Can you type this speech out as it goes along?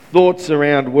thoughts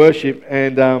around worship,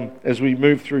 and as we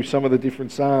move through some of the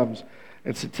different Psalms.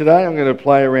 And so today I'm going to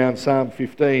play around Psalm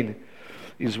 15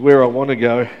 is where I want to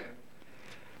go.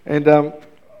 And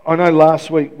I know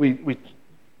last week was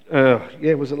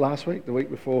it last week? The week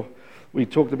before? We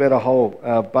talked about a whole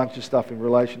bunch of stuff in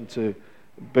relation to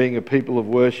being a people of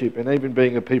worship, and even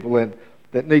being a people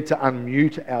that need to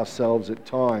unmute ourselves at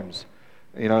times,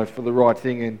 for the right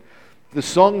thing. And the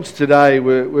songs today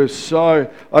were so,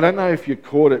 I don't know if you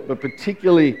caught it, but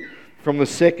particularly from the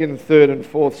second, third and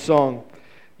fourth song,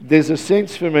 there's a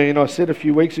sense for me, and I said a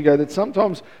few weeks ago, that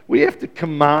sometimes we have to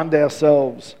command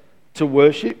ourselves to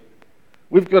worship.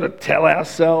 We've got to tell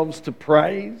ourselves to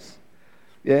praise.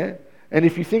 Yeah? And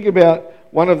if you think about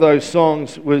one of those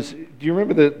songs was, do you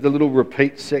remember the little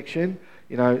repeat section?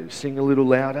 Sing a little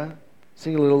louder,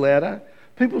 sing a little louder.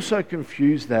 People are so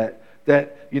confused that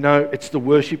it's the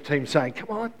worship team saying,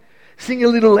 come on, sing a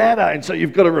little louder. And so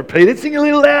you've got to repeat it, sing a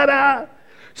little louder,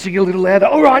 sing a little louder.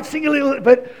 All right, sing a little,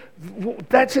 but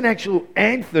that's an actual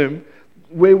anthem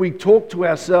where we talk to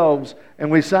ourselves and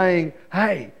we're saying,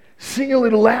 hey, sing a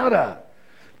little louder.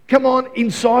 Come on,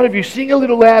 inside of you, sing a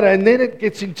little louder. And then it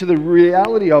gets into the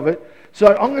reality of it. So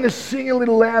I'm going to sing a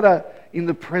little louder in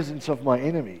the presence of my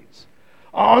enemies.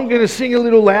 I'm going to sing a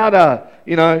little louder,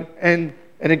 and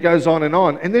it goes on.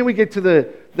 And then we get to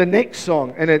the next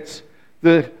song, and it's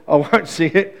I won't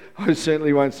sing it, I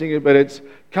certainly won't sing it, but it's,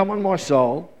 come on my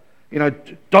soul,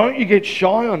 don't you get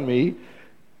shy on me,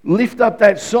 lift up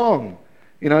that song,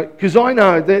 because I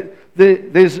know that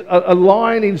there's a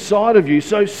lion inside of you,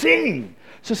 so sing.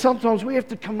 So sometimes we have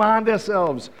to command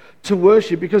ourselves to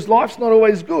worship because life's not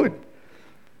always good.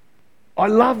 I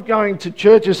love going to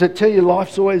churches that tell you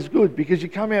life's always good, because you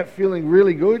come out feeling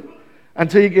really good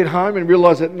until you get home and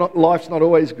realise that life's not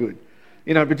always good.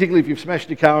 Particularly if you've smashed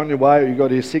your car on your way, or you've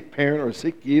got a sick parent or a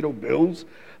sick kid or bills.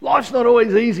 Life's not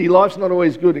always easy. Life's not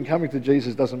always good. And coming to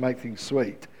Jesus doesn't make things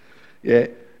sweet. Yeah,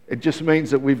 it just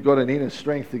means that we've got an inner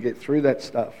strength to get through that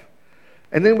stuff.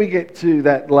 And then we get to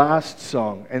that last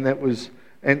song, and that was,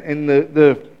 and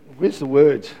the where's the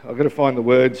words? I've got to find the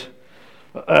words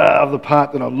of the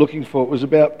part that I'm looking for. It was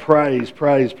about praise,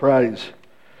 praise, praise.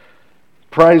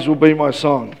 Praise will be my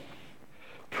song.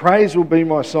 Praise will be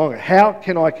my song. How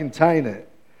can I contain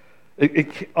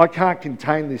it? I can't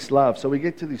contain this love. So we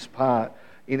get to this part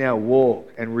in our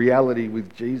walk and reality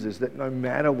with Jesus that no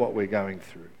matter what we're going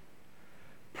through,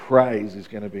 praise is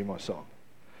going to be my song.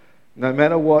 No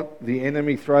matter what the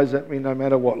enemy throws at me, no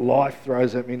matter what life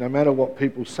throws at me, no matter what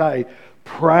people say,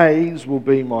 praise will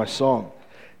be my song.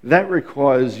 That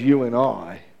requires you and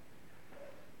I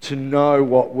to know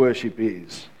what worship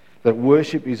is. That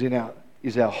worship is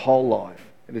our whole life.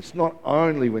 And it's not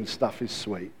only when stuff is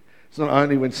sweet. It's not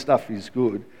only when stuff is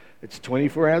good. It's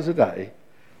 24 hours a day,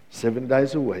 7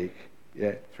 days a week,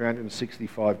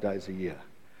 365 days a year.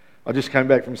 I just came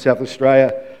back from South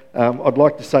Australia. I'd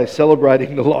like to say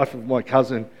celebrating the life of my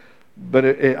cousin, but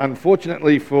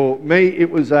unfortunately for me, it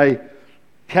was a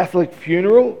Catholic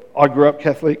funeral. I grew up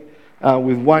Catholic,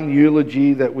 with one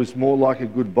eulogy that was more like a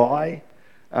goodbye,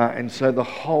 and so the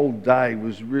whole day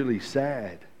was really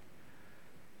sad.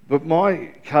 But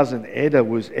my cousin Edda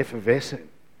was effervescent.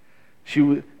 She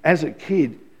was, as a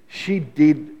kid, she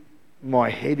did my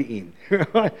head in,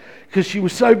 right? Because she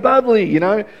was so bubbly,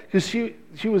 because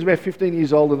she was about 15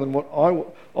 years older than what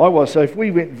I was. So if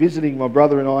we went visiting my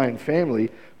brother and I and family,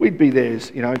 we'd be there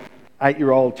as,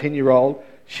 8-year-old, 10-year-old.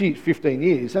 She's 15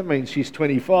 years. That means she's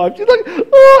 25. She's like,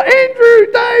 oh,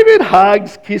 Andrew, David,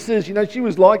 hugs, kisses. She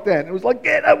was like that. And it was like,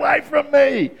 get away from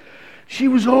me. She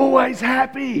was always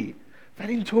happy. They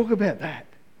didn't talk about that.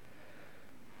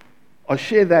 I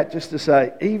share that just to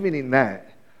say, even in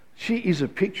that, she is a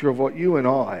picture of what you and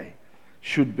I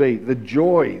should be, the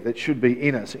joy that should be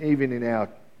in us, even in our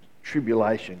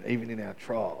tribulation, even in our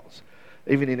trials,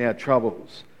 even in our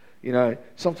troubles.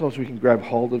 Sometimes we can grab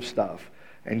hold of stuff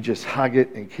and just hug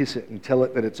it and kiss it and tell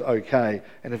it that it's okay.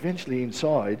 And eventually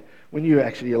inside, when you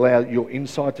actually allow your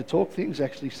inside to talk, things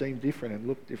actually seem different and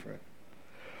look different.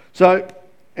 So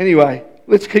anyway,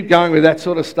 let's keep going with that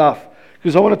sort of stuff,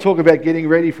 because I want to talk about getting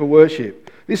ready for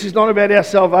worship. This is not about our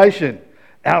salvation.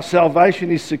 Our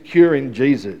salvation is secure in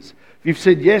Jesus. If you've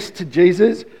said yes to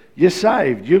Jesus, you're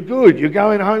saved. You're good. You're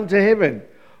going home to heaven.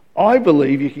 I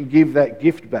believe you can give that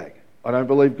gift back. I don't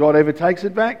believe God ever takes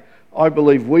it back. I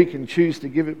believe we can choose to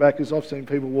give it back, as I've seen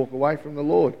people walk away from the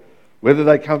Lord. Whether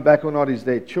they come back or not is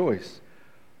their choice.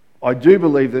 I do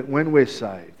believe that when we're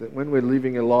saved, that when we're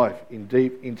living a life in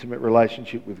deep, intimate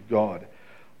relationship with God,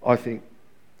 I think,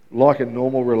 like a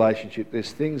normal relationship,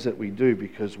 there's things that we do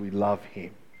because we love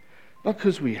Him. Not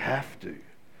because we have to,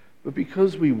 but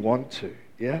because we want to,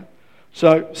 yeah?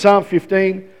 So Psalm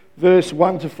 15, verse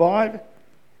 1 to 5.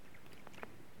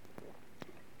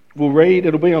 We'll read,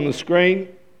 it'll be on the screen.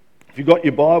 If you've got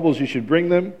your Bibles, you should bring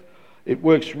them. It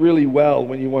works really well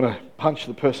when you want to punch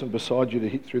the person beside you to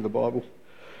hit through the Bible.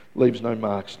 Leaves no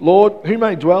marks. Lord, who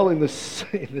may dwell in the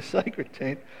sacred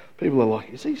tent? People are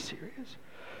like, is he serious?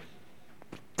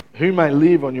 Who may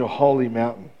live on your holy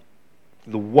mountain?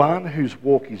 The one whose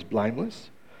walk is blameless,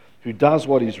 who does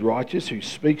what is righteous, who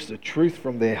speaks the truth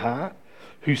from their heart,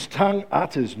 whose tongue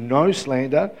utters no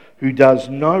slander, who does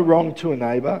no wrong to a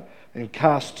neighbour, and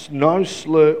casts no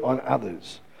slur on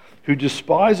others, who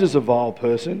despises a vile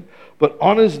person, but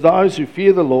honours those who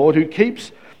fear the Lord, who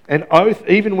keeps an oath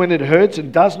even when it hurts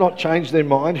and does not change their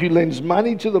mind, who lends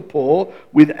money to the poor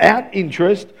without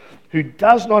interest, who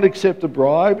does not accept a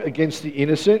bribe against the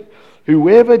innocent.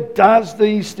 Whoever does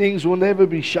these things will never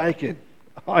be shaken.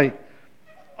 I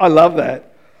love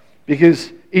that,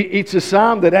 because it's a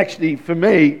psalm that actually, for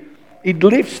me, it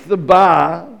lifts the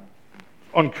bar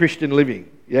on Christian living.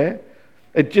 Yeah,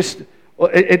 it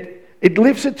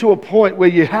lifts it to a point where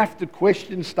you have to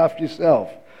question stuff yourself.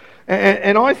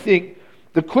 And I think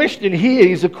the question here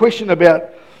is a question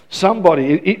about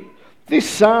somebody. This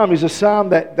psalm is a psalm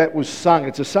that was sung.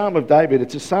 It's a psalm of David.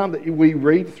 It's a psalm that we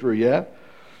read through, yeah?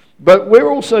 But we're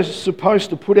also supposed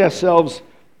to put ourselves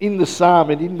in the psalm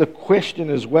and in the question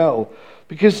as well.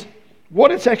 Because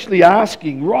what it's actually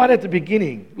asking right at the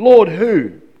beginning, Lord,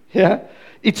 who? Yeah?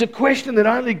 It's a question that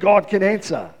only God can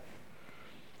answer.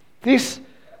 This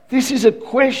is a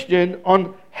question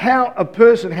on how a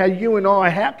person, how you and I,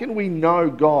 how can we know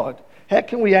God? How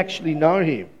can we actually know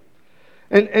Him?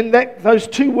 And those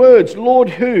two words, Lord,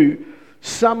 who,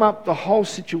 sum up the whole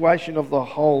situation of the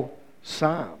whole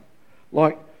psalm.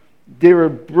 Like, they're a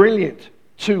brilliant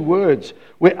two words.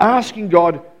 We're asking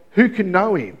God, who can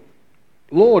know Him?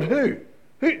 Lord, who?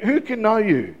 Who can know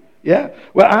you? Yeah?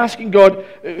 We're asking God,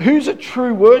 who's a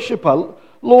true worshipper?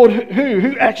 Lord,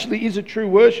 who actually is a true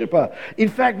worshipper? In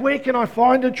fact, where can I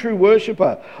find a true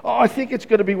worshipper? I think it's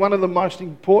going to be one of the most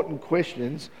important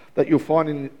questions that you'll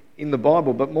find in the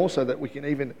Bible, but more so that we can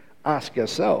even ask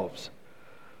ourselves.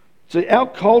 So our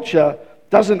culture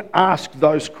doesn't ask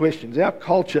those questions. Our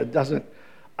culture doesn't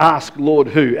ask, Lord,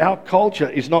 who? Our culture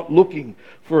is not looking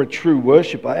for a true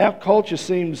worshipper. Our culture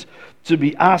seems to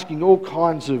be asking all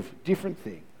kinds of different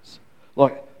things.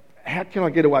 Like, how can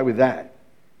I get away with that?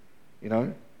 You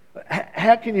know?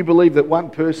 How can you believe that one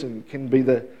person can be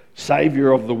the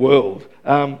saviour of the world?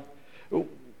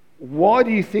 Why do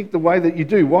you think the way that you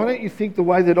do? Why don't you think the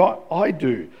way that I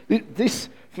do? This,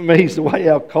 for me, is the way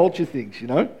our culture thinks, you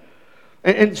know?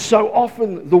 And so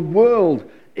often the world,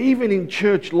 even in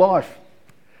church life,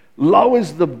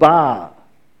 lowers the bar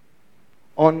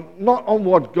on not on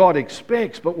what God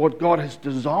expects, but what God has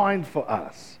designed for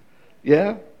us.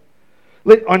 Yeah?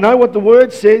 I know what the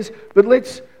Word says, but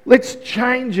let's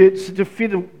change it to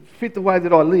fit the way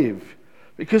that I live,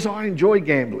 because I enjoy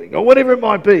gambling or whatever it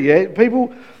might be. Yeah?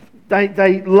 People,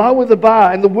 they lower the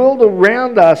bar, and the world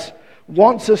around us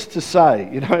wants us to say,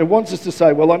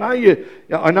 well, I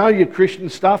know your Christian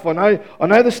stuff, I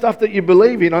know the stuff that you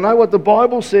believe in, I know what the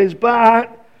Bible says, but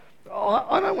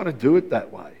I don't want to do it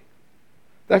that way.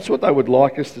 That's what they would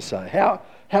like us to say.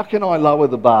 How can I lower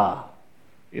the bar?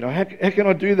 How can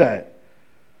I do that?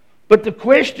 But the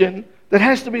question that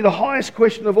has to be the highest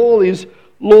question of all is,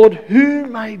 Lord, who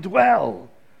may dwell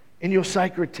in your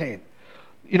sacred tent?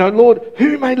 Lord,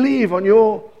 who may live on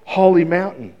your holy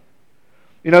mountain?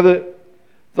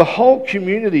 The whole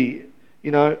community,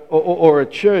 or a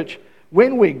church,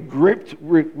 when we're gripped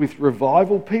with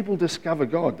revival, people discover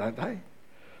God, don't they?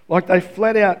 Like, they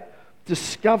flat out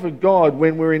discover God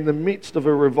when we're in the midst of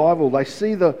a revival. They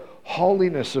see the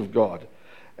holiness of God.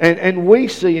 And we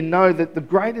see and know that the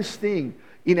greatest thing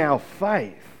in our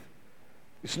faith,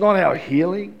 it's not our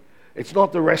healing, it's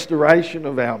not the restoration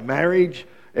of our marriage,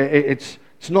 it's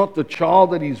not the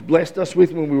child that He's blessed us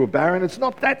with when we were barren, it's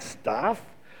not that stuff.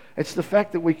 It's the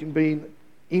fact that we can be in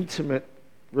intimate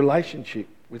relationship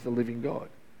with the living God.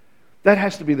 That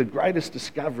has to be the greatest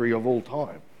discovery of all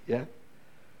time, yeah?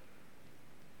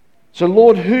 So,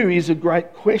 Lord, who is a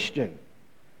great question.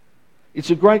 It's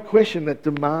a great question that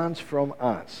demands from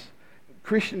us.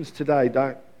 Christians today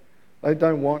don't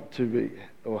want to be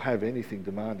or have anything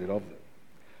demanded of them.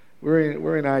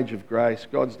 We're in age of grace.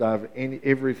 God's done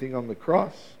everything on the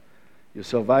cross. Your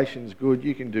salvation's good.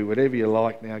 You can do whatever you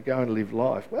like now. Go and live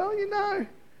life. Well,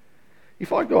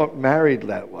 if I got married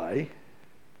that way,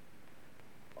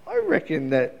 I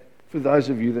reckon that for those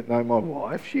of you that know my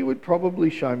wife, she would probably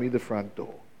show me the front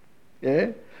door.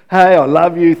 Yeah? Hey, I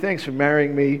love you. Thanks for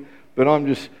marrying me. But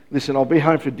listen, I'll be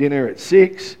home for dinner at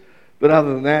 6. But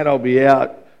other than that, I'll be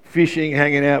out fishing,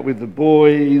 hanging out with the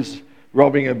boys,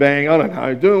 robbing a bank, I don't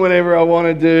know, doing whatever I want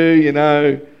to do,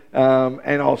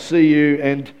 and I'll see you.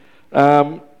 And,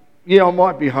 I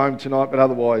might be home tonight, but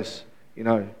otherwise,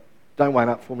 don't wait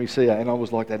up for me, see ya. And I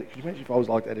was like that. Could you imagine if I was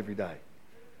like that every day?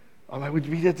 It would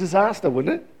be a disaster,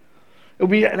 wouldn't it? It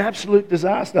would be an absolute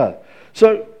disaster.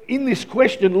 So in this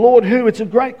question, Lord who, it's a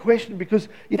great question because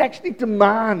it actually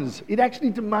demands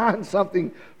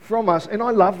something from us. And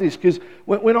I love this because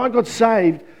when I got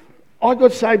saved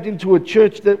into a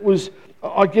church that was,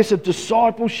 I guess, a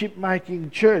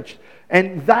discipleship-making church.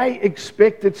 And they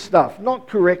expected stuff, not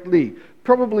correctly,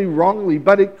 probably wrongly,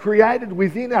 but it created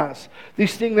within us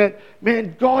this thing that,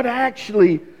 man, God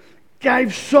actually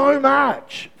gave so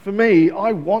much for me,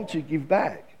 I want to give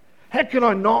back. How can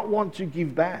I not want to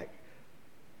give back?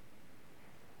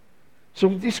 So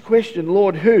this question,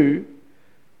 Lord who,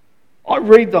 I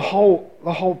read the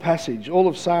whole passage, all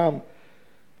of Psalm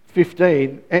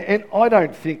 15, and I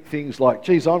don't think things like,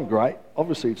 geez, I'm great.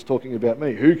 Obviously it's talking about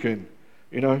me. Who can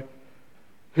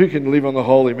live on the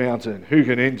holy mountain? Who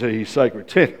can enter his sacred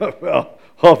tent? Well,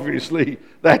 obviously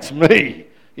that's me,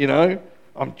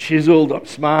 I'm chiseled, I'm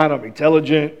smart, I'm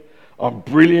intelligent, I'm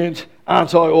brilliant.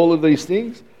 Aren't I all of these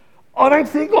things? I don't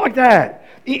think like that.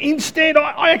 Instead,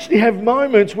 I actually have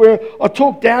moments where I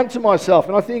talk down to myself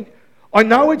and I think, I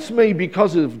know it's me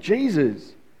because of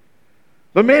Jesus.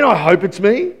 But man, I hope it's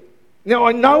me. Now,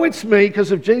 I know it's me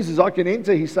because of Jesus. I can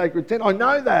enter his sacred tent. I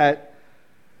know that.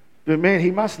 But man,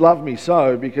 he must love me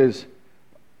so because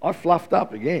I fluffed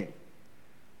up again.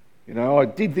 I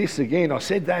did this again. I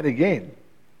said that again.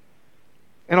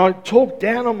 And I talk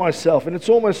down on myself and it's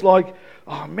almost like,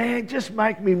 oh man, just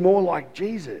make me more like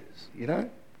Jesus,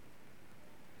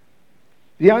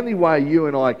 The only way you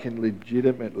and I can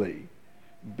legitimately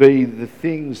be the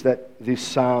things that this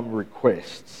psalm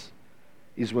requests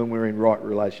is when we're in right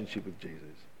relationship with Jesus.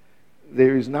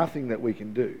 There is nothing that we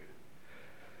can do.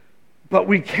 But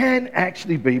we can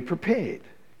actually be prepared,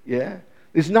 yeah?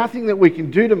 There's nothing that we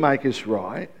can do to make us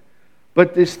right,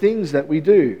 but there's things that we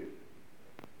do.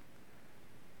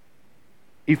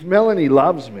 If Melanie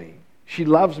loves me, she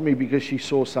loves me because she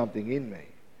saw something in me.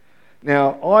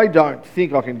 Now, I don't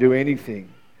think I can do anything.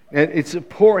 Now, it's a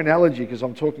poor analogy because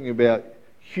I'm talking about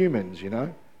humans,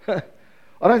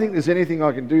 I don't think there's anything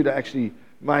I can do to actually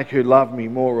make her love me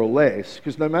more or less,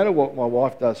 because no matter what my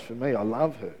wife does for me, I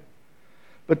love her.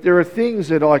 But there are things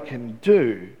that I can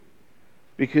do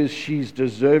because she's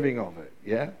deserving of it,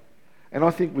 yeah? And I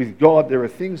think with God, there are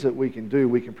things that we can do.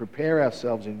 We can prepare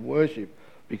ourselves in worship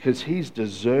because he's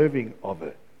deserving of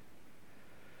it.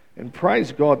 And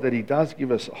praise God that he does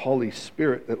give us a Holy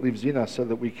Spirit that lives in us so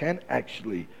that we can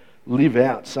actually live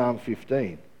out Psalm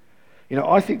 15.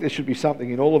 I think there should be something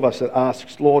in all of us that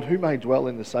asks, Lord, who may dwell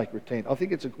in the sacred tent? I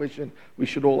think it's a question we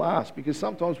should all ask because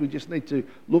sometimes we just need to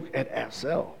look at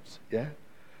ourselves, yeah?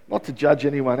 Not to judge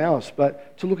anyone else,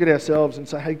 but to look at ourselves and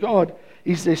say, hey, God,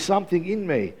 is there something in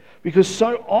me? Because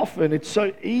so often it's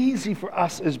so easy for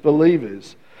us as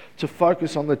believers to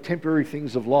focus on the temporary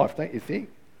things of life, don't you think?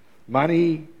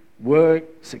 Money, work,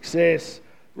 success,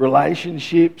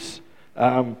 relationships,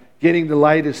 getting the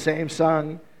latest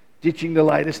Samsung, ditching the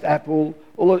latest Apple,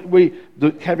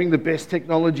 having the best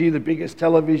technology, the biggest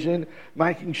television,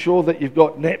 making sure that you've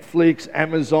got Netflix,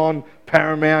 Amazon,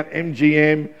 Paramount,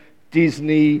 MGM,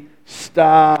 Disney,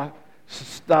 Star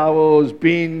Wars,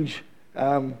 Binge,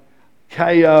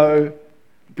 KO.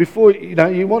 Before,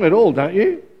 you want it all, don't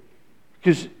you?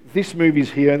 Because this movie's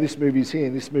here, and this movie's here,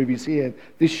 and this movie's here, and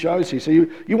this show's here. So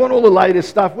you want all the latest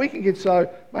stuff.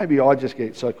 Maybe I just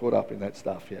get so caught up in that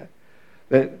stuff, yeah?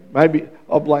 That maybe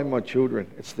I'll blame my children.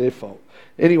 It's their fault.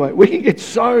 Anyway, we can get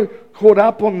so caught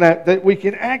up on that we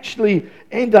can actually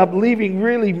end up living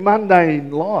really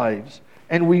mundane lives,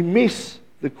 and we miss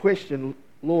the question,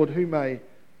 Lord, who may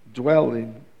dwell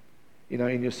in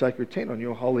your sacred tent on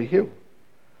your holy hill?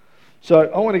 So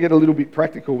I want to get a little bit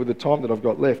practical with the time that I've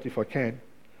got left, if I can.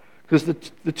 Because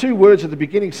the two words at the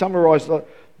beginning summarize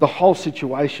the whole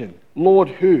situation. Lord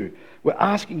who? We're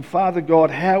asking Father God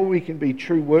how we can be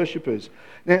true worshippers.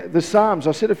 Now, the Psalms,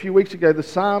 I said a few weeks ago, the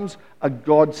Psalms are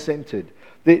God-centered.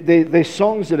 They're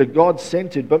songs that are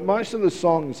God-centered, but most of the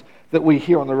songs that we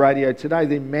hear on the radio today,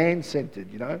 they're man-centered,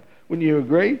 Wouldn't you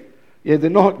agree? Yeah, they're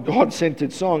not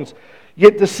God-centered songs.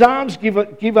 Yet the Psalms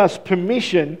give us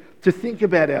permission to think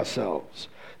about ourselves.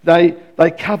 They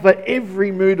cover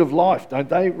every mood of life, don't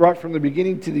they? Right from the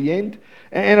beginning to the end.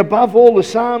 And above all, the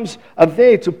Psalms are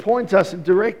there to point us and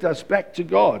direct us back to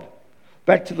God,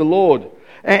 back to the Lord.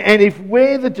 And if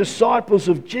we're the disciples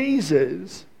of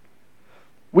Jesus,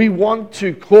 we want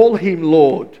to call him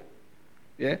Lord.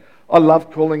 Yeah, I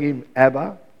love calling him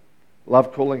Abba,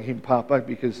 love calling him Papa,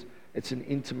 because it's an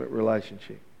intimate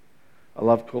relationship. I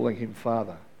love calling him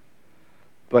Father.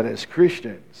 But as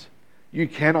Christians, you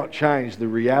cannot change the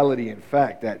reality and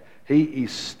fact that he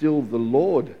is still the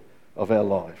Lord of our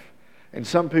life. And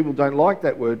some people don't like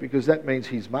that word because that means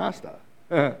he's master.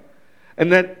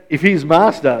 And that if he's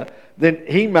master, then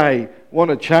he may want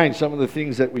to change some of the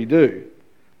things that we do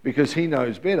because he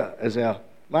knows better as our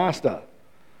master.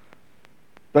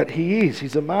 But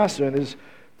he's a master, and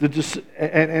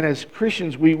as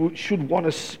Christians we should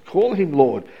want to call him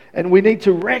Lord, and we need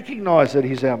to recognize that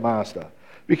he's our master.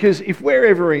 Because if we're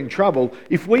ever in trouble,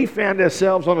 if we found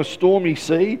ourselves on a stormy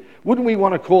sea, wouldn't we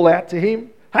want to call out to him?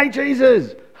 Hey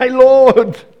Jesus, hey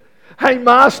Lord, hey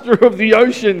Master of the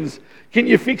oceans, can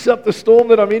you fix up the storm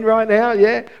that I'm in right now?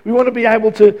 Yeah, we want to be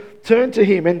able to turn to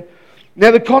him. And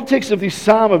now the context of this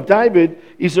Psalm of David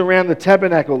is around the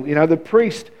tabernacle. You know, the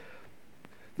priest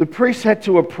had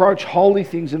to approach holy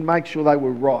things and make sure they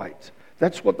were right.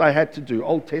 That's what they had to do,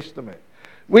 Old Testament.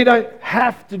 We don't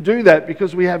have to do that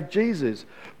because we have Jesus.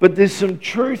 But there's some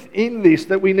truth in this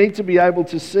that we need to be able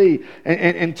to see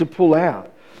and to pull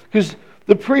out. Because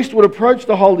the priest would approach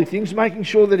the holy things, making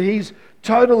sure that he's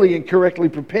totally and correctly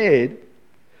prepared.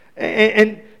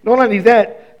 And not only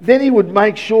that, then he would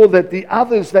make sure that the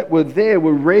others that were there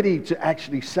were ready to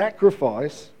actually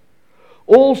sacrifice,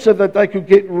 all so that they could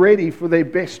get ready for their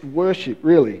best worship,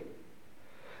 really.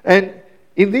 And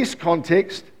in this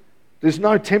context, there's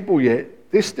no temple yet.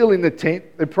 They're still in the tent.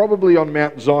 They're probably on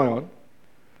Mount Zion.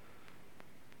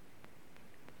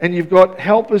 And you've got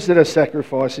helpers that are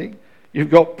sacrificing. You've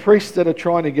got priests that are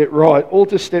trying to get right, all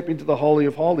to step into the Holy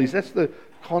of Holies. That's the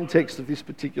context of this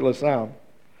particular psalm.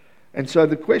 And so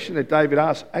the question that David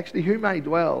asks, actually, who may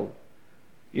dwell,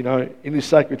 in this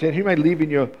sacred tent? Who may live in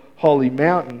your holy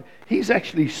mountain? He's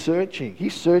actually searching.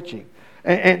 He's searching.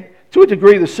 And to a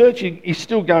degree, the searching is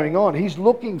still going on. He's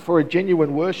looking for a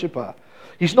genuine worshipper.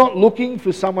 He's not looking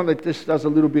for someone that just does a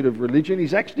little bit of religion.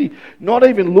 He's actually not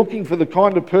even looking for the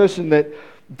kind of person that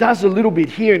does a little bit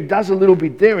here and does a little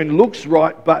bit there and looks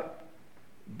right, but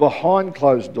behind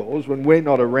closed doors, when we're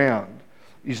not around,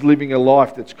 is living a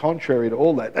life that's contrary to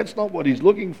all that. That's not what he's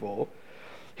looking for.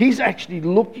 He's actually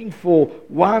looking for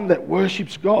one that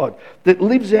worships God, that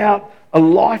lives out a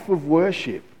life of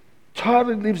worship,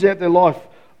 totally lives out their life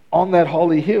on that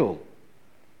holy hill.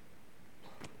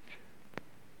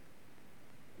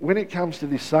 When it comes to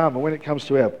this psalm, and when it comes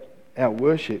to our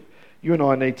worship, you and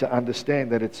I need to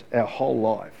understand that it's our whole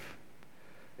life.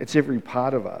 It's every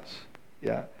part of us.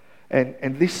 Yeah,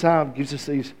 and this psalm gives us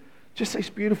these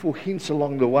beautiful hints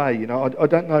along the way. I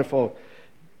don't know if I'll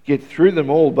get through them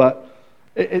all, but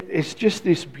it's just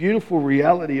this beautiful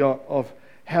reality of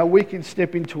how we can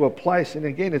step into a place. And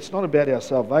again, it's not about our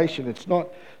salvation. It's not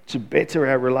to better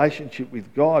our relationship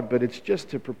with God, but it's just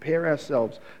to prepare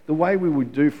ourselves the way we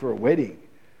would do for a wedding.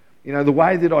 The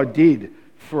way that I did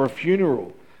for a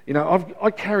funeral.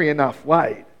 I carry enough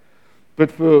weight,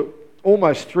 but for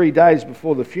almost 3 days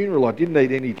before the funeral, I didn't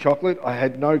eat any chocolate. I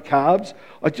had no carbs.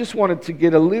 I just wanted to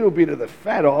get a little bit of the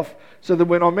fat off so that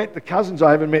when I met the cousins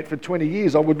I haven't met for 20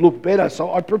 years, I would look better.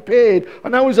 So I prepared. I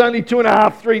know it was only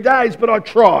 2.5, 3 days, but I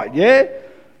tried, yeah?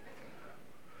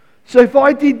 So if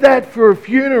I did that for a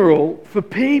funeral, for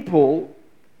people,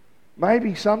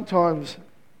 maybe sometimes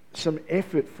some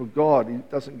effort for God, it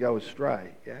doesn't go astray,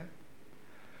 yeah?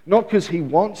 Not because he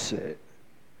wants it,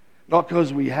 not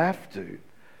because we have to,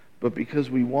 but because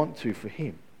we want to for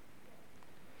him.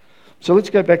 So let's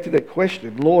go back to that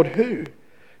question. Lord, who?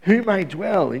 Who may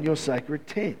dwell in your sacred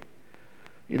tent?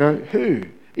 Who?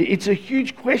 It's a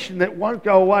huge question that won't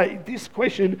go away. This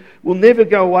question will never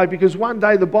go away because one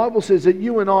day the Bible says that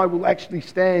you and I will actually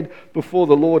stand before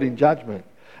the Lord in judgment.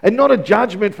 And not a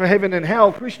judgment for heaven and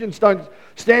hell. Christians don't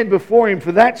stand before him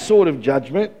for that sort of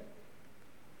judgment.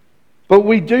 But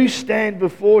we do stand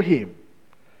before him.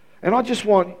 And I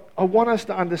want us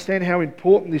to understand how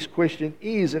important this question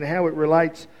is and how it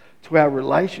relates to our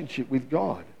relationship with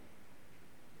God.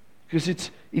 Because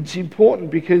it's important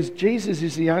because Jesus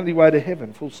is the only way to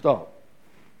heaven, full stop.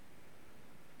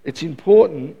 It's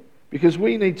important because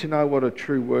we need to know what a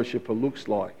true worshipper looks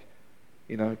like,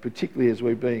 particularly as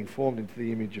we're being formed into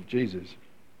the image of Jesus.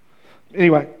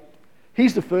 Anyway,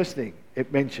 here's the first thing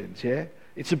it mentions, yeah?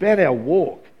 It's about our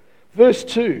walk. Verse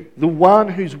 2, the one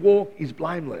whose walk is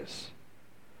blameless,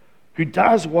 who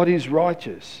does what is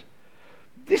righteous.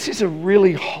 This is a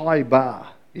really high bar,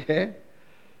 yeah?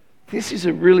 This is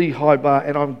a really high bar,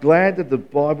 and I'm glad that the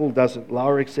Bible doesn't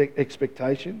lower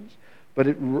expectations, but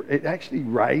it actually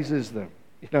raises them,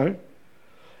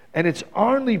 And it's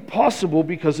only possible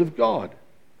because of God,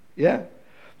 yeah?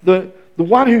 The the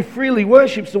one who freely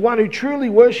worships, the one who truly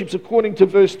worships, according to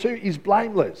verse 2, is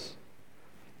blameless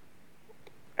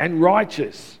and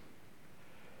righteous.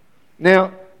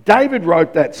 Now, David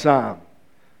wrote that psalm.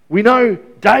 We know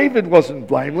David wasn't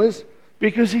blameless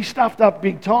because he stuffed up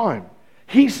big time.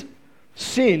 His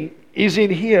sin is in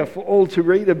here for all to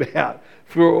read about,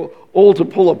 for all to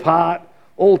pull apart,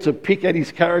 all to pick at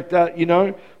his character,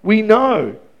 We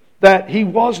know that he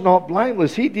was not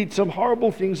blameless. He did some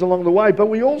horrible things along the way, but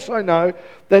we also know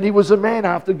that he was a man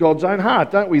after God's own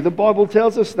heart, don't we? The Bible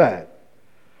tells us that.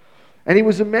 And he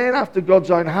was a man after God's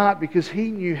own heart because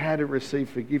he knew how to receive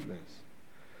forgiveness.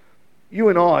 You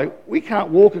and I, we can't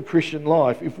walk a Christian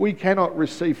life if we cannot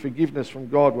receive forgiveness from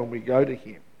God when we go to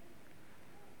him.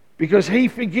 Because he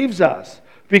forgives us,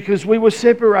 because we were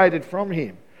separated from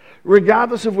him.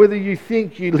 Regardless of whether you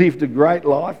think you lived a great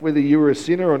life, whether you were a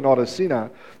sinner or not a sinner,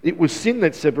 it was sin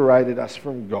that separated us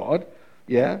from God,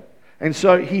 yeah? And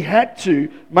so he had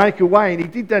to make a way, and he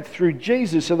did that through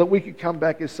Jesus so that we could come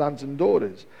back as sons and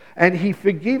daughters. And he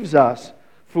forgives us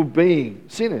for being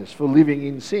sinners, for living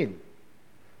in sin.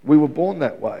 We were born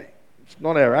that way. It's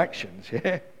not our actions,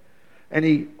 yeah? And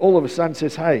he all of a sudden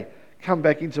says, hey, come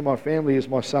back into my family as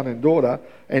my son and daughter,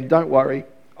 and don't worry,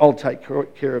 I'll take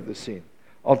care of the sin.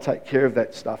 I'll take care of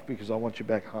that stuff because I want you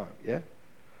back home, yeah?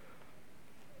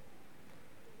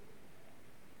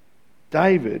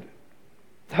 David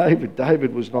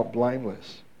was not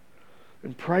blameless.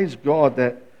 And praise God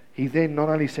that he then not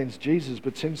only sends Jesus,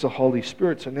 but sends the Holy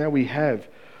Spirit. So now we have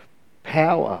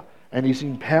power, and he's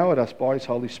empowered us by his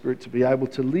Holy Spirit to be able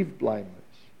to live blameless.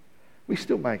 We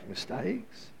still make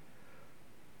mistakes.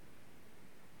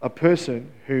 A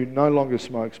person who no longer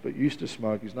smokes but used to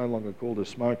smoke is no longer called a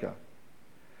smoker.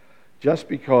 Just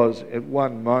because at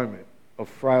one moment of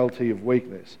frailty, of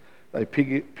weakness, they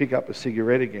pick up a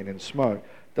cigarette again and smoke,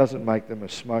 doesn't make them a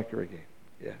smoker again.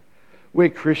 Yeah, we're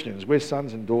Christians, we're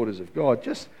sons and daughters of God.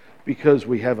 Just because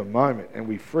we have a moment and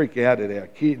we freak out at our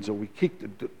kids, or we kick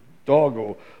the dog,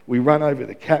 or we run over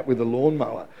the cat with a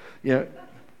lawnmower,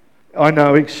 I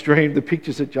know, extreme. The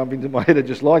pictures that jump into my head are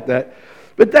just like that.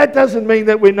 But that doesn't mean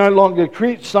that we're no longer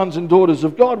sons and daughters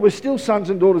of God. We're still sons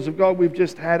and daughters of God. We've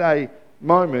just had a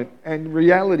moment, and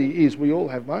reality is we all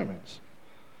have moments.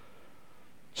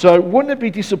 So wouldn't it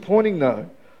be disappointing though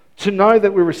to know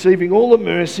that we're receiving all the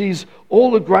mercies,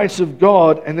 all the grace of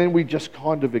God, and then we just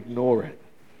kind of ignore it?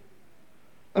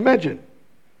 Imagine.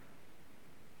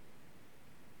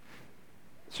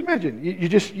 Just imagine, you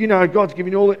just, God's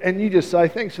giving you all, and you just say,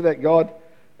 thanks for that, God,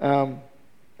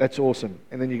 that's awesome,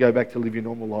 and then you go back to live your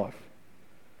normal life.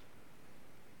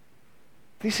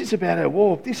 This is about our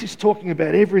walk. This is talking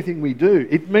about everything we do.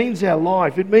 It means our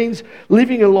life. It means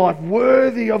living a life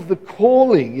worthy of the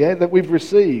calling, that we've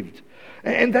received.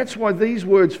 And that's why these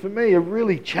words for me are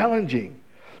really challenging,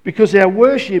 because our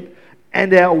worship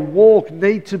and our walk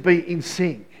need to be in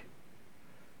sync.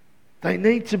 They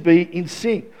need to be in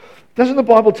sync. Doesn't the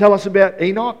Bible tell us about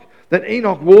Enoch? That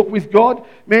Enoch walked with God?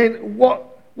 Man,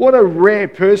 what a rare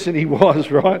person he was,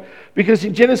 right? Because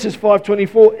in Genesis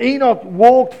 5:24, Enoch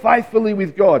walked faithfully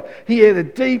with God. He had a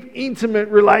deep, intimate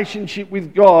relationship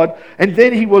with God, and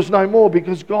then he was no more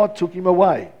because God took him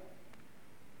away.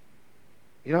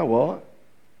 You know what?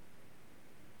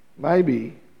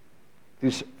 Maybe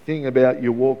this thing about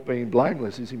your walk being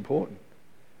blameless is important.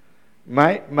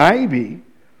 Maybe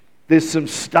there's some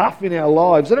stuff in our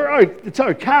lives that are, it's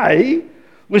okay.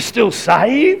 We're still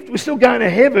saved. We're still going to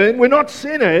heaven. We're not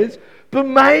sinners. But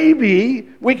maybe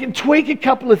we can tweak a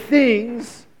couple of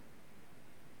things.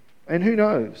 And who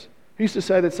knows? Who's to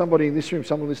say that somebody in this room,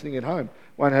 someone listening at home,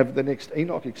 won't have the next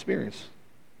Enoch experience?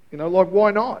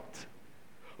 Why not?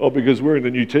 Oh, because we're in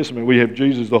the New Testament. We have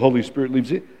Jesus, the Holy Spirit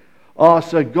lives in. Oh,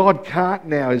 so God can't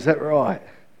now. Is that right?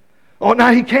 Oh,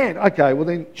 no, he can. Okay, well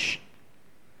then, shh.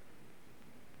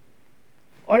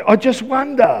 I just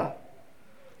wonder.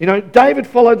 David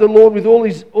followed the Lord with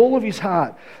all of his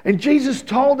heart. And Jesus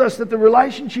told us that the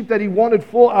relationship that he wanted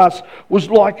for us was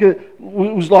like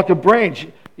a branch,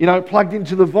 plugged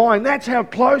into the vine. That's how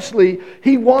closely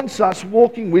he wants us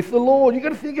walking with the Lord. You've got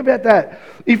to think about that.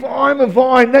 If I'm a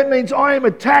vine, that means I am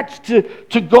attached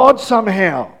to God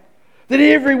somehow. That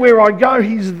everywhere I go,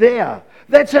 he's there.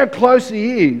 That's how close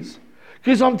he is.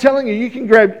 Because I'm telling you, you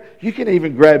can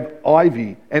even grab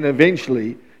ivy, and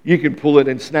eventually you can pull it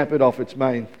and snap it off its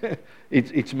main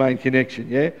connection,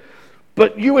 yeah?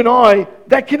 But you and I,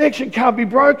 that connection can't be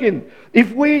broken.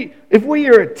 If we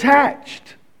are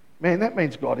attached, man, that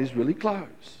means God is really close.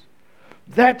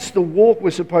 That's the walk we're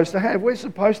supposed to have. We're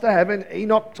supposed to have an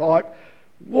Enoch type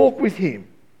walk with him.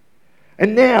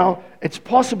 And now it's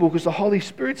possible because the Holy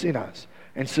Spirit's in us.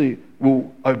 And so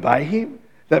we'll obey him.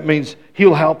 That means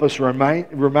He'll help us remain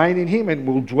in Him, and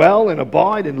we'll dwell and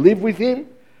abide and live with Him.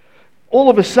 All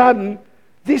of a sudden,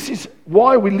 this is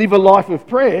why we live a life of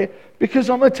prayer, because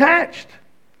I'm attached.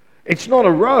 It's not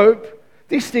a rope.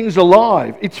 This thing's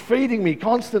alive. It's feeding me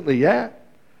constantly, yeah?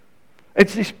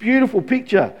 It's this beautiful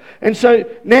picture. And so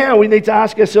now we need to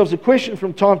ask ourselves a question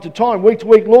from time to time, week to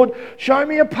week. Lord, show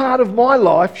me a part of my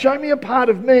life, show me a part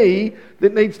of me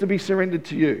that needs to be surrendered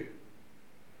to You.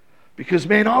 Because,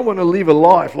 man, I want to live a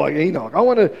life like Enoch. I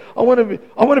want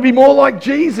to be more like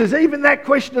Jesus. Even that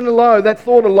question alone, that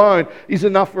thought alone, is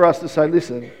enough for us to say,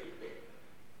 listen.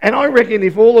 And I reckon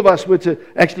if all of us were to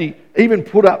actually even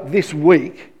put up this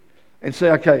week and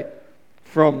say, okay,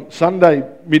 from Sunday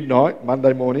midnight,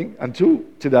 Monday morning, until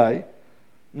today,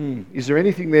 is there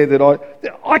anything there that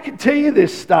I can tell you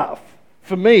this stuff,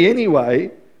 for me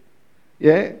anyway,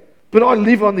 yeah? But I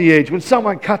live on the edge. When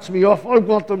someone cuts me off, I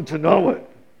want them to know it.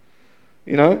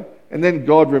 You know, and then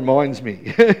God reminds me.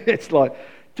 It's like,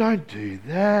 don't do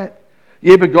that.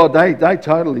 Yeah, but God, they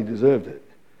totally deserved it.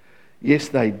 Yes,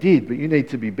 they did, but you need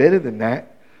to be better than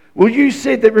that. Well, you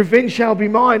said that revenge shall be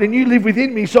mine, and you live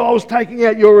within me, so I was taking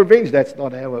out your revenge. That's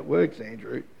not how it works,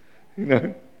 Andrew. You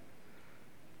know,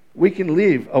 we can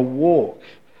live a walk.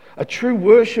 A true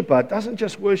worshipper doesn't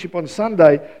just worship on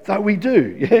Sunday, though we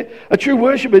do. Yeah, a true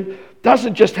worshipper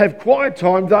doesn't just have quiet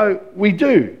time, though we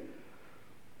do.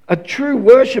 A true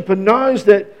worshipper knows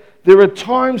that there are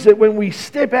times that when we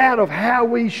step out of how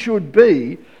we should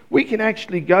be, we can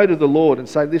actually go to the Lord and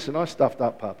say, listen, I stuffed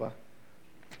up, Papa.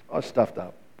 I stuffed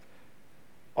up.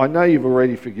 I know You've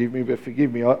already forgiven me, but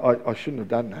forgive me, I shouldn't have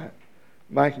done that.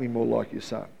 Make me more like Your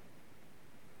Son.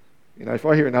 You know, if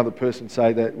I hear another person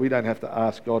say that we don't have to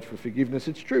ask God for forgiveness,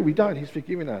 it's true, we don't. He's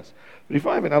forgiven us. But if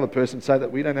I have another person say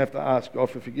that we don't have to ask God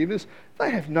for forgiveness,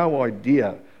 they have no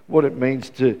idea what it means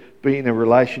to be in a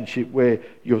relationship where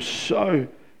you're so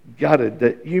gutted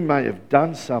that you may have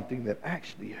done something that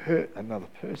actually hurt another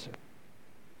person.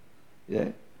 Yeah?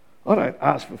 I don't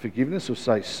ask for forgiveness or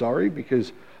say sorry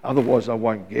because otherwise I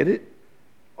won't get it.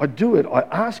 I do it. I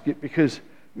ask it because,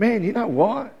 man, you know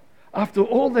what? After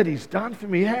all that He's done for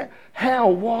me,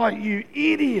 why, you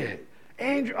idiot.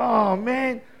 Andrew, oh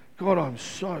man, God, I'm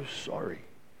so sorry.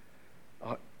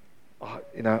 I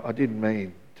didn't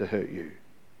mean to hurt You.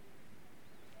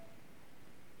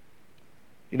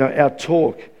 You know, our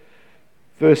talk,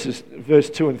 verse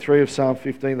 2 and 3 of Psalm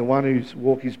 15, the one whose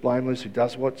walk is blameless, who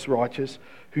does what's righteous,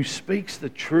 who speaks the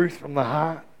truth from the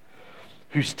heart,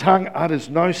 whose tongue utters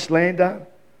no slander.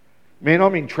 Man,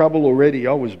 I'm in trouble already.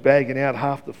 I was bagging out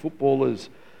half the footballers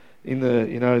in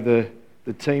the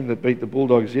team that beat the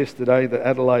Bulldogs yesterday, the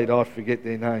Adelaide, I forget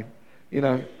their name. You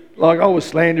know, like I was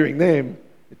slandering them,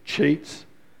 the cheats,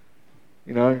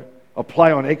 you know. I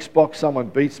play on Xbox, someone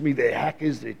beats me, they're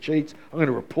hackers, they're cheats, I'm going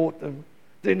to report them.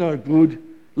 They're no good.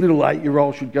 Little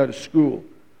 8-year-old should go to school.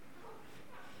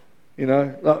 You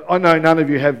know, I know none of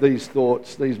you have these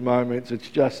thoughts, these moments. It's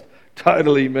just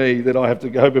totally me that I have to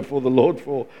go before the Lord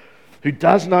for. Who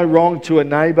does no wrong to a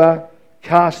neighbour,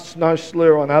 casts no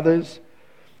slur on others.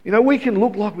 You know, we can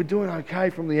look like we're doing okay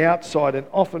from the outside, and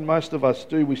often most of us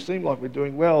do. We seem like we're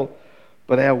doing well,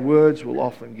 but our words will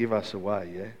often give us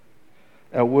away, yeah?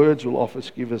 Our words will often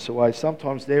give us away.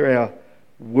 Sometimes they're our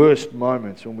worst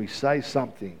moments when we say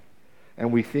something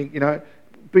and we think, you know,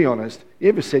 be honest, you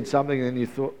ever said something and then you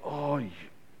thought, oh,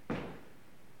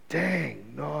 dang,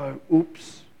 no,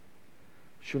 oops,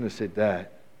 shouldn't have said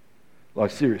that.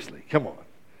 Like, seriously, come on.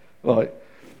 Like,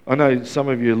 I know some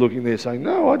of you are looking there saying,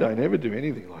 no, I don't ever do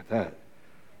anything like that.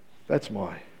 That's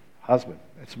my husband.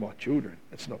 That's my children.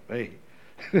 That's not me.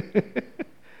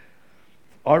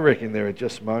 I reckon there are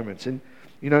just moments. And,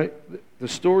 you know, the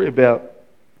story about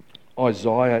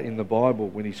Isaiah in the Bible,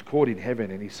 when he's caught in heaven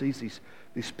and he sees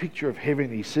this picture of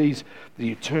heaven, he sees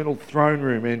the eternal throne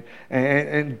room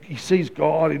and he sees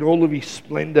God in all of His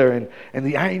splendour and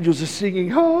the angels are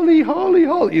singing, holy, holy,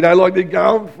 holy. You know, like they're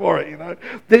going for it, you know.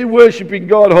 They're worshipping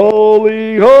God,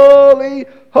 holy, holy,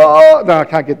 holy. No, I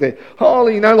can't get there.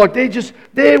 Holy, you know, like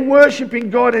they're worshipping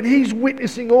God and He's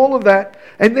witnessing all of that.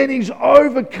 And then He's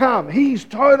overcome. He's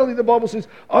totally, the Bible says,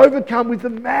 overcome with the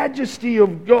majesty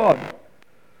of God.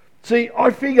 See, I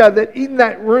figure that in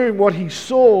that room, what he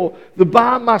saw, the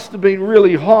bar must have been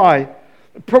really high,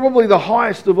 probably the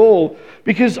highest of all,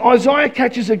 because Isaiah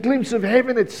catches a glimpse of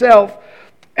heaven itself,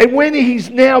 and when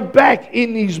he's now back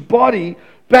in his body,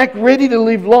 back ready to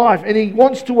live life, and he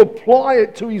wants to apply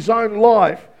it to his own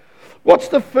life, what's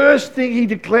the first thing he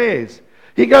declares?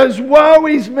 He goes, woe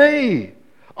is me,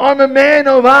 I'm a man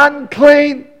of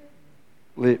unclean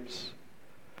lips.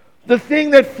 The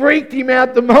thing that freaked him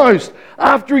out the most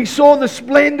after he saw the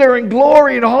splendor and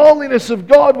glory and holiness of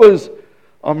God was,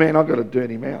 oh man, I've got a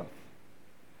dirty mouth.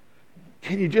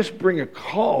 Can you just bring a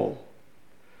coal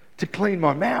to clean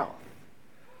my mouth?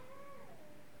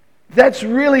 That's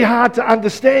really hard to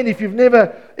understand if you've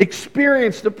never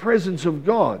experienced the presence of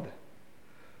God.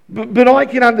 But I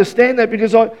can understand that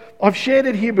because I've shared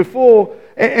it here before,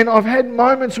 and I've had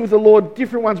moments with the Lord,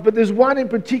 different ones, but there's one in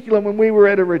particular when we were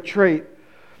at a retreat,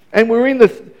 and we're in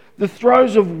the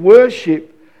throes of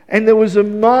worship, and there was a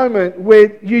moment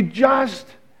where you just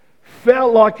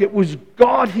felt like it was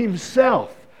God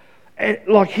Himself, and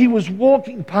like He was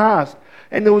walking past,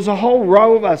 and there was a whole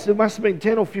row of us. There must have been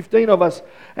 10 or 15 of us,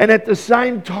 and at the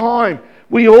same time,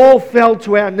 we all fell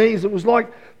to our knees. It was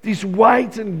like this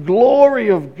weight and glory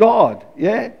of God,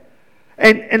 yeah?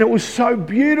 And it was so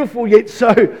beautiful, yet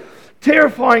so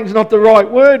terrifying is not the right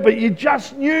word, but you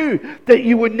just knew that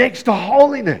you were next to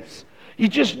holiness. You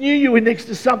just knew you were next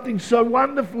to something so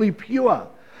wonderfully pure.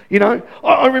 You know,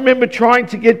 I remember trying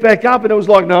to get back up, and it was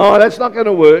like, no, that's not going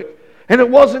to work. And it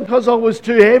wasn't because I was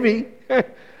too heavy.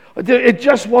 It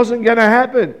just wasn't going to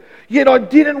happen. Yet I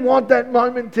didn't want that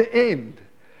moment to end.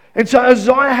 And so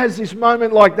Isaiah has this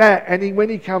moment like that, and when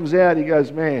he comes out, he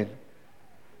goes, man,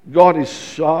 God is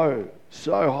so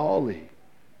holy.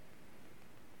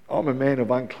 I'm a man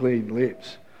of unclean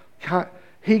lips.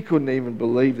 He couldn't even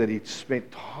believe that he'd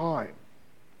spent time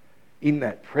in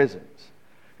that presence.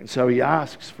 And so he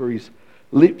asks for his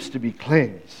lips to be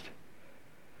cleansed.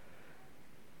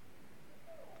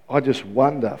 I just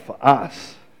wonder for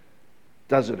us,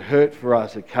 does it hurt for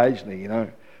us occasionally, you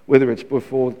know, whether it's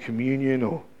before communion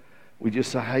or we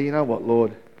just say, hey, you know what,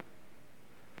 Lord?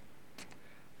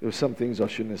 There were some things I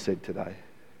shouldn't have said today.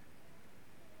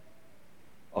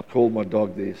 I called my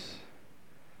dog this.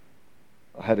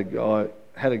 I had a go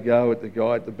at the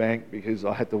guy at the bank because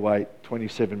I had to wait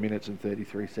 27 minutes and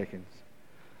 33 seconds.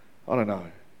 I don't know.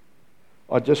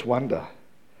 I just wonder.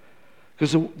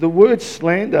 Because the word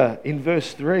slander in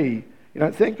verse 3, you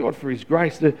know, thank God for His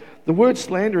grace. The word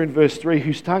slander in verse 3,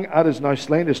 whose tongue utters no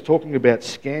slander, is talking about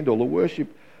scandal. A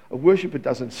worshipper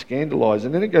doesn't scandalise.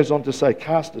 And then it goes on to say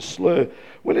cast a slur.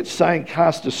 When it's saying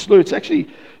cast a slur, it's actually,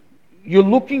 you're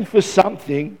looking for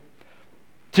something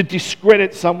to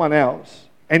discredit someone else,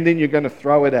 and then you're going to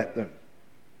throw it at them.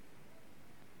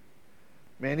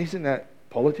 Man, isn't that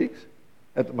politics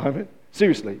at the moment?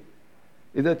 Seriously.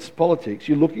 That's politics.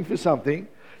 You're looking for something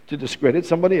to discredit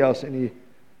somebody else, and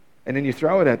then you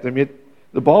throw it at them. Yet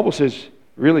the Bible says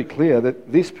really clear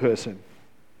that this person,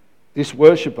 this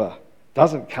worshipper,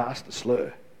 doesn't cast a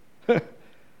slur.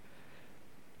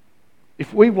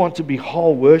 If we want to be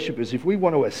whole worshippers, if we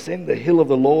want to ascend the hill of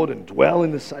the Lord and dwell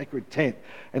in the sacred tent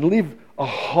and live a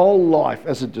whole life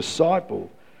as a disciple,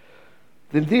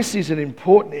 then this is an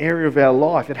important area of our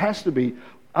life. It has to be.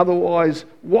 Otherwise,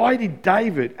 why did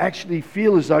David actually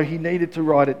feel as though he needed to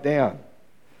write it down?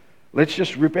 Let's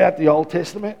just rip out the Old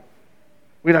Testament.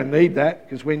 We don't need that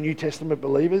because we're New Testament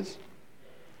believers.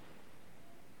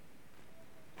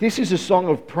 This is a song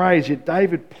of praise, yet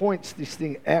David points this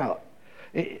thing out.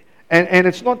 And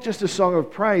it's not just a song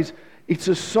of praise, it's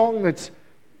a song that's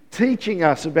teaching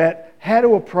us about how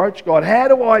to approach God. How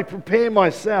do I prepare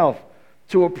myself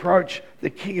to approach the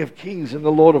King of Kings and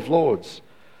the Lord of Lords?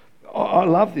 I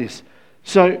love this.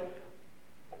 So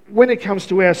when it comes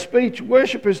to our speech,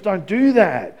 worshippers don't do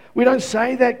that. We don't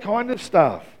say that kind of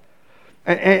stuff.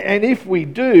 And if we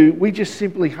do, we just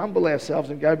simply humble ourselves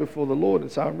and go before the Lord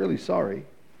and say, I'm really sorry.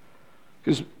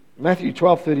 Because Matthew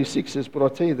 12:36 says, but I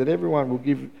tell you that everyone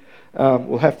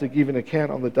will have to give an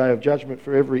account on the day of judgment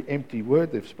for every empty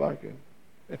word they've spoken.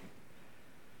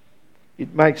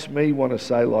 It makes me want to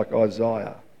say like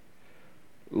Isaiah,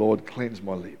 Lord, cleanse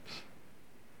my lips.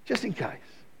 Just in case.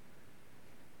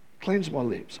 Cleanse my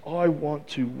lips. I want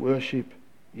to worship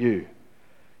you.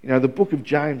 You know, the book of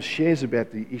James shares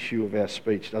about the issue of our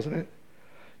speech, doesn't it?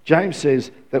 James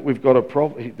says that we've got a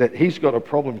problem, that he's got a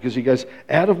problem because he goes,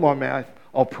 out of my mouth,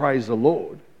 I'll praise the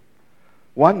Lord.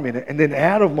 1 minute, and then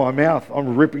out of my mouth,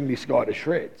 I'm ripping this guy to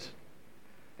shreds.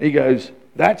 He goes,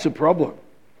 that's a problem.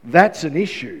 That's an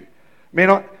issue.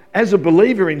 Man, as a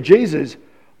believer in Jesus,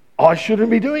 I shouldn't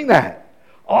be doing that.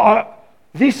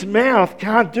 This mouth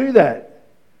can't do that.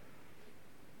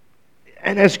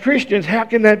 And as Christians, how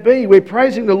can that be? We're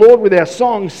praising the Lord with our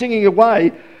songs, singing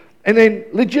away, and then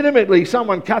legitimately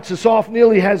someone cuts us off,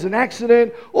 nearly has an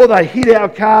accident, or they hit our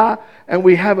car, and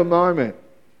we have a moment.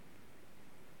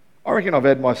 I reckon I've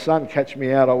had my son catch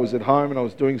me out. I was at home and I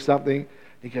was doing something.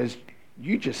 He goes,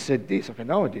 you just said this. I go,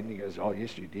 no, I didn't. He goes, oh,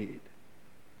 yes, you did.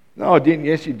 No, I didn't.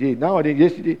 Yes, you did. No, I didn't.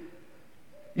 Yes, you did.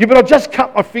 Yeah, but I just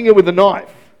cut my finger with a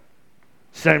knife.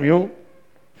 Samuel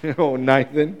or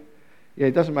Nathan. Yeah,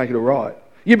 it doesn't make it all right.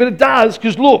 Yeah, but it does,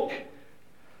 because look,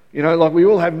 like we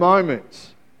all have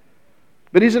moments.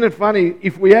 But isn't it funny,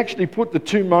 if we actually put the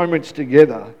two moments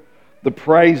together, the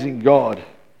praising God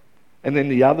and then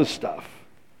the other stuff,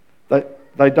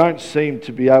 they don't seem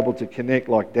to be able to connect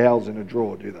like dowels in a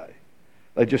drawer, do they?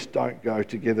 They just don't go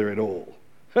together at all.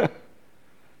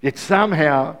 Yet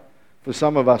somehow, for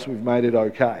some of us, we've made it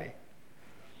okay.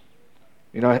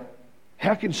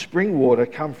 How can spring water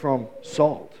come from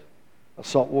salt, a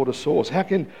saltwater source? How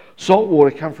can salt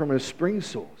water come from a spring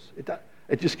source?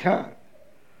 It just can't.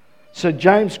 So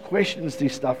James questions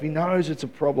this stuff. He knows it's a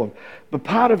problem. But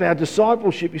part of our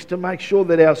discipleship is to make sure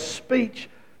that our speech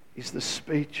is the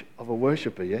speech of a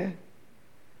worshipper, yeah?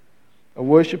 A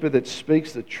worshipper that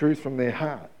speaks the truth from their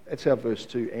heart. That's how verse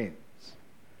 2 ends.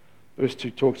 Verse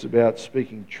 2 talks about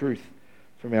speaking truth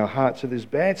from our heart. So there's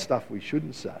bad stuff we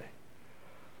shouldn't say.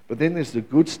 But then there's the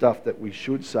good stuff that we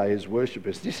should say as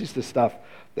worshippers. This is the stuff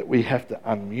that we have to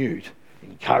unmute.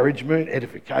 Encouragement,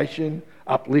 edification,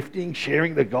 uplifting,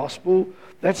 sharing the gospel.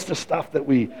 That's the stuff that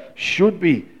we should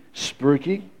be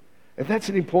spruiking. And that's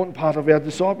an important part of our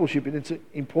discipleship, and it's an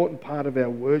important part of our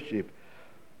worship,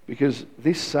 because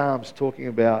this psalm's talking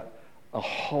about a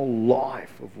whole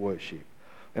life of worship.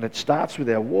 And it starts with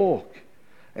our walk,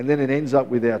 and then it ends up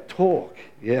with our talk,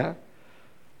 yeah?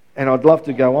 And I'd love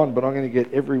to go on, but I'm going to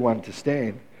get everyone to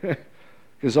stand.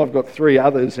 Because I've got 3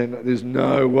 others and there's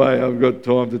no way I've got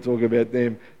time to talk about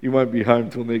them. You won't be home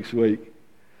till next week.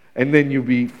 And then you'll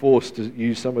be forced to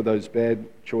use some of those bad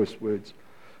choice words.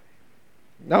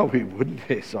 No, we wouldn't.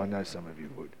 Yes, I know some of you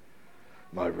would.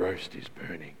 My roast is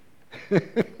burning.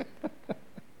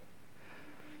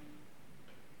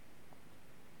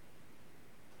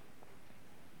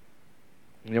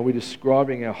 We're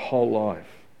describing our whole life.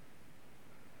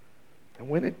 And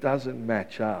when it doesn't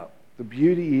match up, the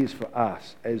beauty is for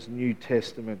us as New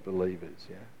Testament believers,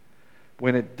 yeah?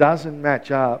 When it doesn't match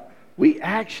up, we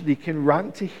actually can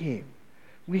run to Him.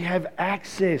 We have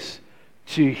access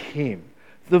to Him.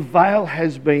 The veil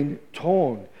has been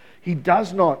torn. He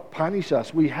does not punish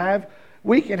us. We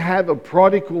can have a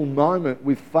prodigal moment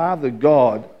with Father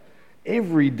God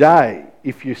every day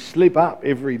if you slip up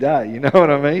every day. You know what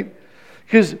I mean?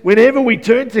 Because whenever we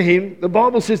turn to Him, the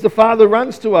Bible says the Father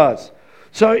runs to us.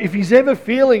 So if He's ever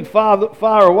feeling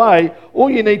far away, all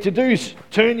you need to do is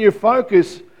turn your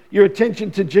focus, your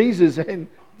attention to Jesus, and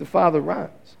the Father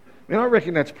runs. I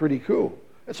reckon that's pretty cool.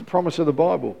 That's a promise of the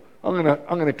Bible. I'm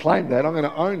going to claim that. I'm going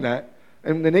to own that.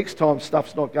 And the next time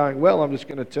stuff's not going well, I'm just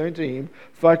going to turn to Him,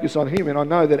 focus on Him, and I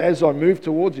know that as I move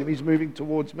towards Him, He's moving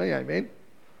towards me. Amen?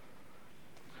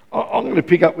 I'm going to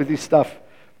pick up with this stuff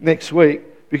next week,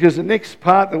 because the next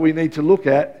part that we need to look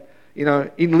at,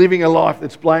 in living a life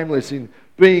that's blameless, in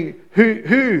being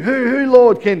who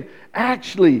Lord can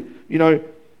actually,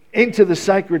 enter the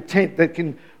sacred tent, that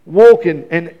can walk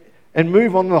and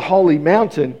move on the holy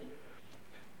mountain.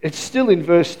 It's still in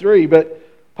verse 3,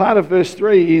 but part of verse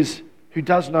 3 is who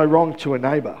does no wrong to a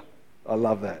neighbour. I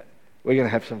love that. We're going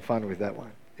to have some fun with that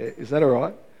one. Is that all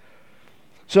right?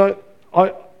 So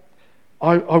I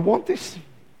want this.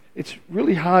 It's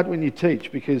really hard when you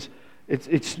teach, because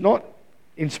it's not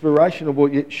inspirational,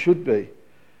 but it should be.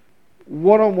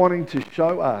 What I'm wanting to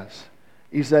show us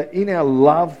is that in our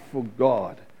love for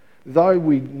God, though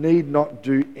we need not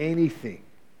do anything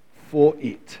for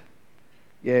it,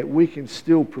 we can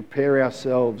still prepare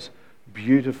ourselves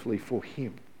beautifully for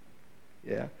Him.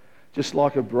 Yeah, just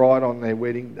like a bride on their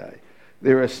wedding day.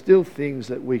 There are still things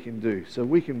that we can do. So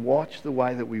we can watch the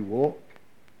way that we walk.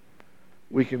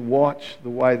 We can watch the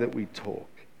way that we talk.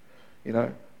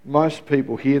 Most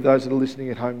people here, those that are listening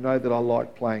at home, know that I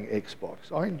like playing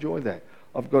Xbox. I enjoy that.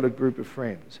 I've got a group of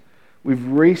friends. We've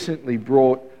recently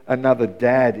brought another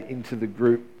dad into the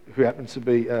group who happens to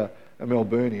be a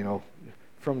Melburnian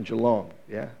from Geelong.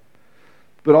 Yeah.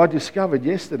 But I discovered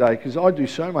yesterday, because I do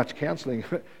so much counselling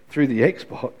through the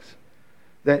Xbox,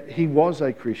 that he was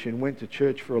a Christian, went to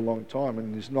church for a long time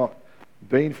and has not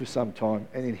been for some time.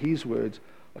 And in his words,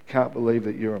 I can't believe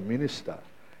that you're a minister.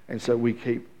 And so we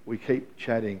keep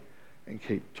chatting and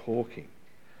keep talking.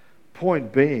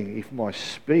 Point being, if my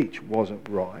speech wasn't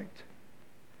right,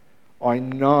 I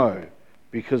know,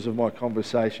 because of my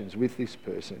conversations with this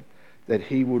person, that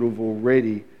he would have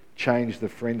already changed the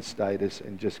friend status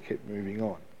and just kept moving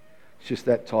on. It's just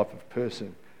that type of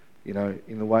person,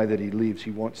 in the way that he lives.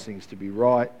 He wants things to be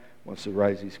right, wants to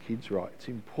raise his kids right. It's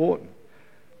important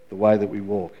the way that we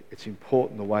walk. It's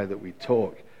important the way that we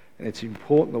talk. And it's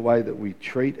important the way that we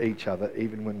treat each other,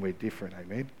 even when we're different.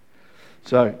 Amen?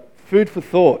 So, food for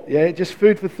thought. Yeah, just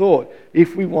food for thought.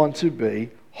 If we want to be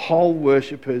whole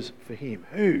worshippers for him.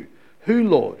 Who? Who,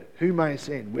 Lord? Who may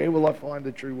ascend? Where will I find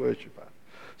a true worshipper?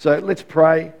 So let's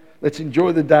pray. Let's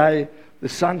enjoy the day. The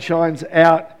sun shines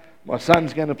out. My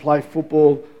son's going to play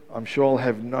football. I'm sure I'll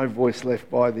have no voice left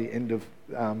by the end of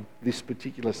this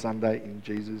particular Sunday in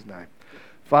Jesus' name.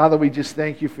 Father, we just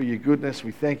thank you for your goodness.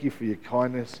 We thank you for your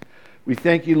kindness. We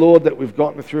thank you, Lord, that we've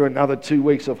gotten through another 2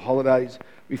 weeks of holidays.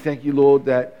 We thank you, Lord,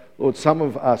 that, Lord, some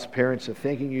of us parents are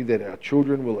thanking you that our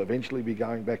children will eventually be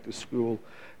going back to school,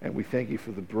 and we thank you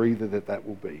for the breather that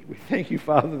will be. We thank you,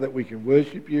 Father, that we can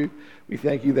worship you. We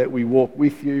thank you that we walk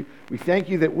with you. We thank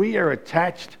you that we are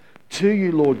attached to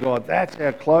you, Lord God. That's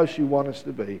how close you want us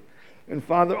to be. And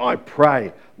Father, I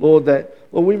pray, Lord, that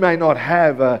we may not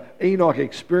have an Enoch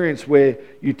experience where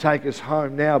you take us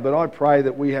home now, but I pray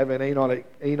that we have an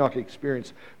Enoch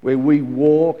experience where we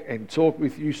walk and talk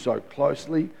with you so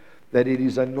closely that it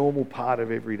is a normal part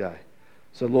of every day.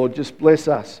 So Lord, just bless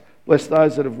us. Bless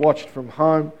those that have watched from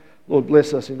home. Lord,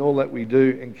 bless us in all that we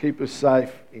do and keep us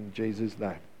safe in Jesus'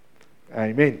 name.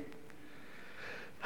 Amen.